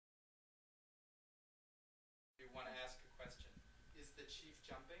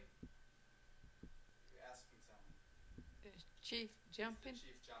jumping? You're asking someone. Chief jumping? Is the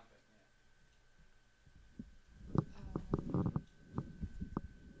chief jumping, yeah.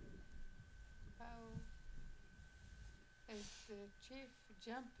 How is the chief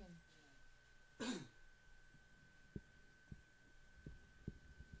jumping?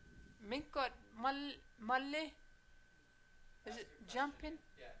 Minkot Malle? Is it jumping?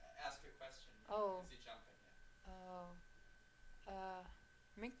 Yeah, ask a question. Oh. Is he jumping? Yeah. Oh.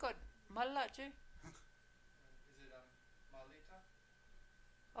 Minkot Malla chứ? Is it Malita?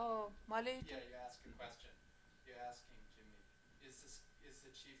 Oh, Malita? Yeah, you ask a question. You're asking Jimmy, is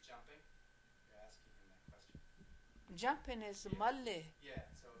the chief jumping? You're asking him that question. Jumping is Malle. Yeah,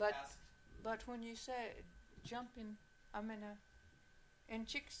 so ask. But when you say jumping, I mean, in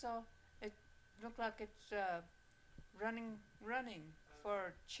Chickasaw, it looked like it's running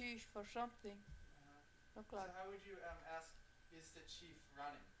for chief or something. Look like. So how would you ask, is the chief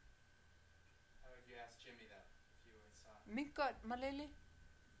running? How would you ask Jimmy that if you saw him? Minkot Malele?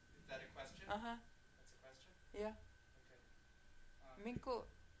 Is that a question? Uh-huh. That's a question? Yeah. Okay. Minko.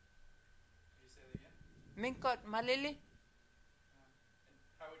 Can you say that again? Minkot Malele? And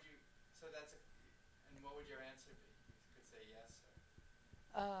how would you, so that's and what would your answer be? You could say yes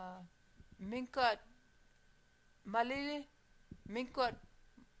or. Minkot Malele? Minkot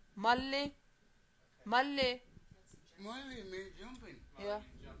Malle? Malle? Malle means jumping. Yeah.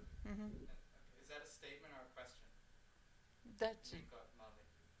 Means jumping. Mm-hmm. Okay. Is that a statement or a question? That's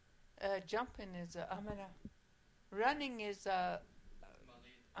Malle. Jumping is running is Malle.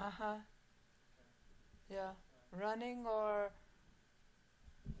 uh-huh. Okay. Yeah. Running or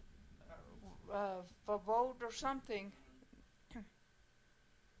for vote or something.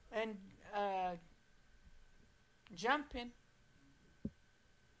 And jumping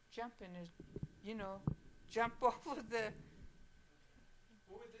is, jump over the.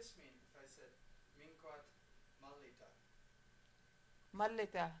 What would this mean if I said Minkot Malita?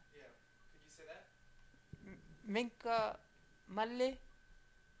 Mallita. Yeah. Could you say that? Minka Malle.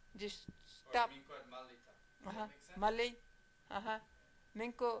 Just stop. Or Minkot Malita. Does Uh-huh. that make sense? Malle. Uh-huh.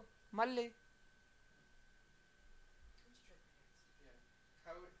 Minko Malle. Yeah.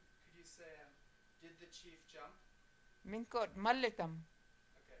 Could you say, did the chief jump? Minkot Malletam.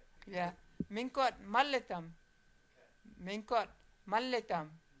 Okay. Yeah. Minkot Malletam. Okay. Minkot Malletam.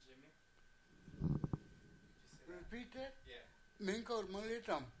 And Jimmy? Could you say that? Repeat that. Yeah. Minkor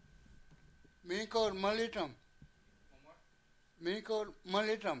Malitam. Minkor Malitam. One more? Minkor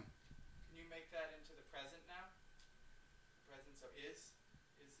Malitam. Can you make that into the present now? The present, so is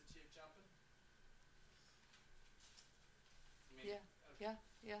the chief jumping? Yeah. Okay.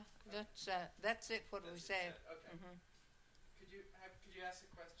 Yeah. That's it. What we said. Okay. Mm-hmm. Could you ask a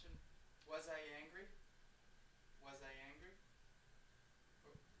question? Was I angry? Was I angry?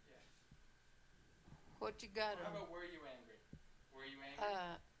 Oh, yeah. What you got? How about were you angry? Were you angry?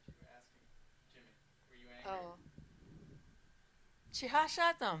 You were asking Jimmy. Were you angry? Oh.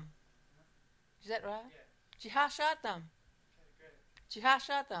 Chihashatam. Is that right? Yeah. Chihashatam. Okay, great.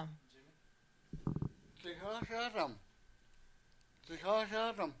 Chihashatam. Jimmy? Chikashatam.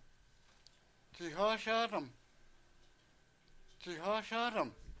 Chikashatam. Chikashatam. Chikashatam.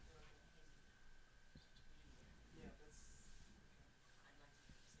 Yeah, that's. Okay.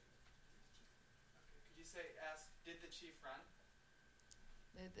 Could you ask, did the chief run?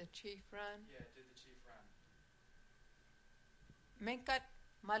 Did the chief run? Yeah, did the chief run? Minkat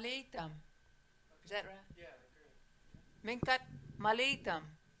Malitam. Okay. Is that right? Yeah, great. Minkat Malitam.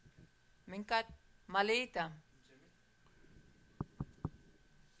 Minkat Malitam. Jimmy?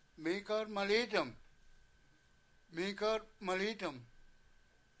 Minkor Malitam. Minkor Malitam.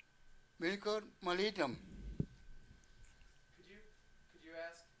 Minkor Malitam. Could you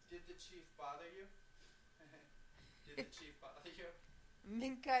ask, did the chief bother you? Did the chief bother you?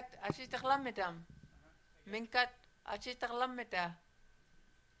 Minkat Ashitaklamitam. Minkat Ashitaklamitam. Yeah,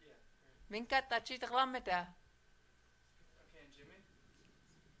 great. Minkat Ashitaklamitam. Okay, and Jimmy?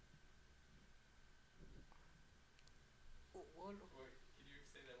 Or could you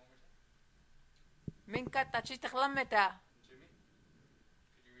say that one more time? Minkat Ashitaklamitam. Jimmy?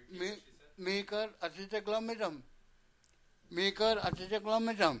 Could you repeat what she said? Mikar Atichaklamitam. Mikar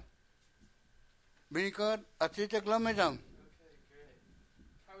Atichaklamitam. Mikar Atichaklamitam. Okay, great.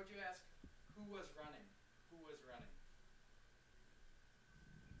 How would you ask, who was running? Who was running?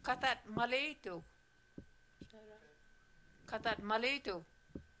 Katat Malitu. Katat Malitu.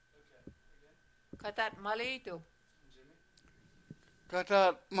 Okay, again? Katat Malitu. And Jimmy?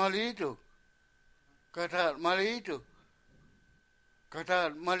 Katar Malitu. Katar Malitu. Katar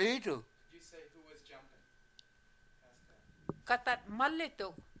Malitu. Could you say who was jumping? Ask that. Katat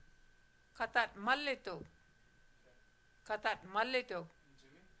mallito. Katat mallito. Katat mallito. And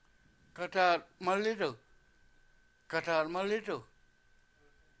Jimmy? Katar malito. Katar malito.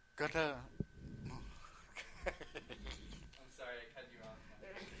 Katar. I'm sorry, I cut you off.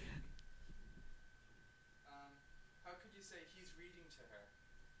 How could you say he's reading to her?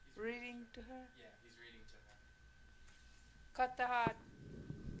 He's Reading to her. Yeah, he's reading to her. Katat.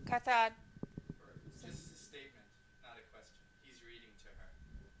 Katat. Or just a statement, not a question. He's reading to her.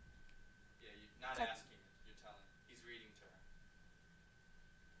 Yeah, you're not asking it, you're telling it. He's reading to her.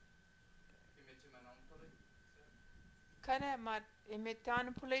 Imitimanonpoli? Kanamat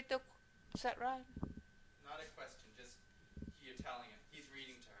imitan pulitok. Is that right? Not a question, just you're telling him. He's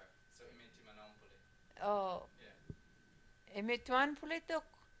reading to her. So imitimanonpoli. Oh. Yeah. Imituan pulitok.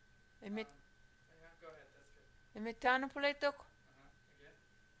 Imit. Yeah, go ahead, that's good. Imitan pulitok. Again?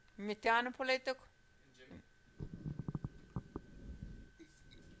 Imitan pulitok. And Jimmy?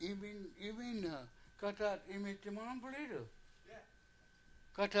 Even katar imitiman polito. Yeah.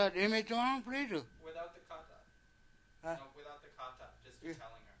 Katar imitiman polito. Without the kata. Huh? No, without the kata, just Yeah.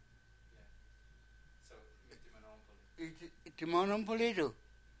 telling her. Yeah. So imitimanonpoli. Itimanon polito.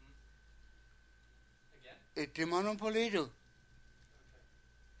 Again? Itimanon polito. Okay.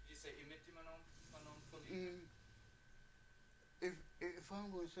 Did you say imitimanonpoli? If I'm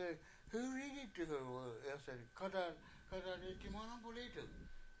going to say, who read it to her? Well, I said, katar itimanon polito.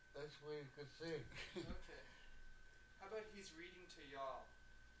 That's the way you could say it. Okay. How about he's reading to y'all?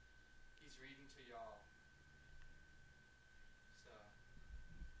 He's reading to y'all. So,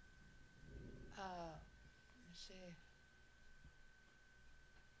 Let's see.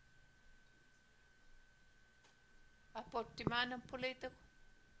 Apotimanam pulitok.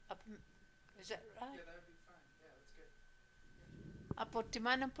 Is that right? yeah, that would be fine. Yeah, that's good.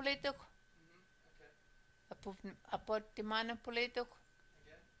 Apotimanam pulitok. Okay. Apotimanam pulitok.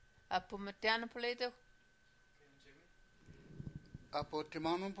 Again? Apumatianam pulitok. Okay, and Jimmy?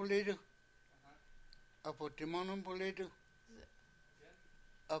 Apotimanon polito. Uh-huh. Apotimanon polito. Again?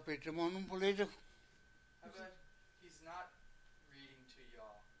 Apitimanon polito. How about he's not reading to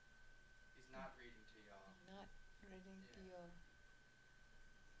y'all? He's not reading to y'all. Not reading to Yeah. your.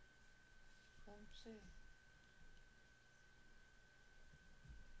 Let's see.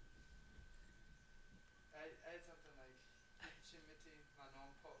 I had something like Chimiti Manon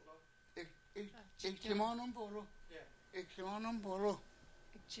Potlo. Itimanon polo. Yeah. Itimanon polo.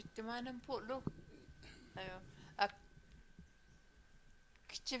 Chitimanam polo. Ayo.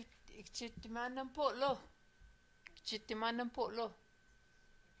 Chitimanam polo. Chitimanam polo.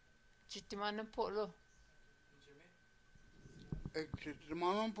 Chitimanam polo. And Jimmy?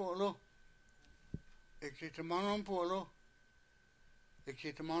 Itimanon polo. Itimanon polo.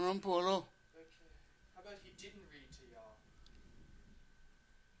 Itimanon polo. Okay. How about he didn't read to y'all?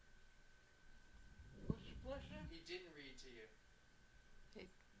 What's that? He didn't read to you.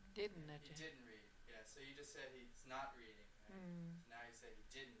 Didn't it? He didn't read. Yeah, so you just said he's not reading. Right? Mm. Now you say he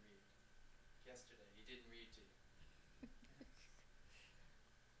didn't read. Yesterday, he didn't read to you.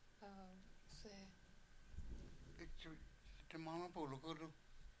 See. Itimanon polo.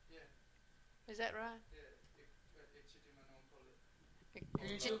 Yeah. Is that right? Yeah. Chitimanon Poli. Ik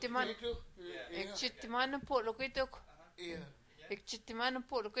chitimanam polo kitok. Uh-huh. Yeah. Again? Ik chitimanam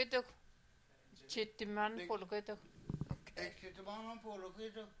polo kitok. Okay, and Jimmy? Chitimanam polo kitok. Okay. Itimanon polo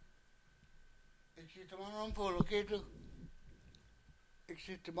kito. Itimanon polo kito.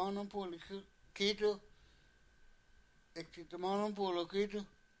 Itimanon polo kito. Itimanon polo kito. Okay.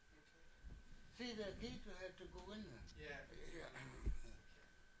 See, that kito had to go in there. Yeah. Yeah.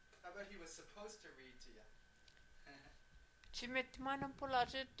 How about he was supposed to read to you? Chimitimanam polo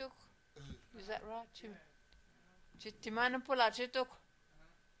chitok. Is that right? Yeah. Chitimanam polo chitok. Uh-huh.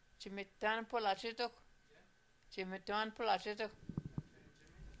 Chimitan polo chitok. Yeah. Chimitan polo chitok.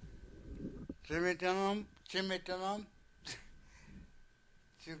 Okay, and Jimmy?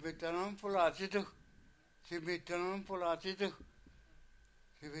 Chimitanon polacito. Chimitanon polacito.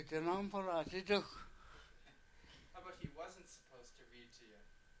 Chimitanon polacito. How about he wasn't supposed to read to you?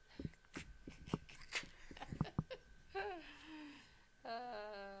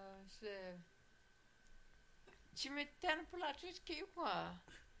 Chimitan polo chitok.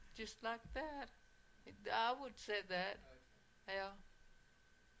 Just like that. I would say that. Okay. Yeah.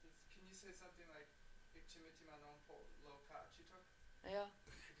 Can you say something like Ichimitimanon po loka chitok? Yeah.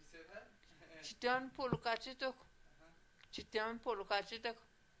 Could you say that? Chitiman polo chitok. Uh-huh. Chitiman polo chitok.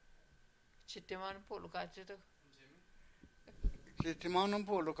 Chitiman polo chitok. And Jimmy? Chitimanon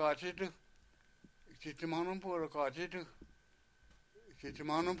polacito. Chitimanon polacito.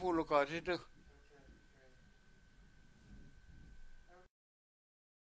 Chitimanon polacito.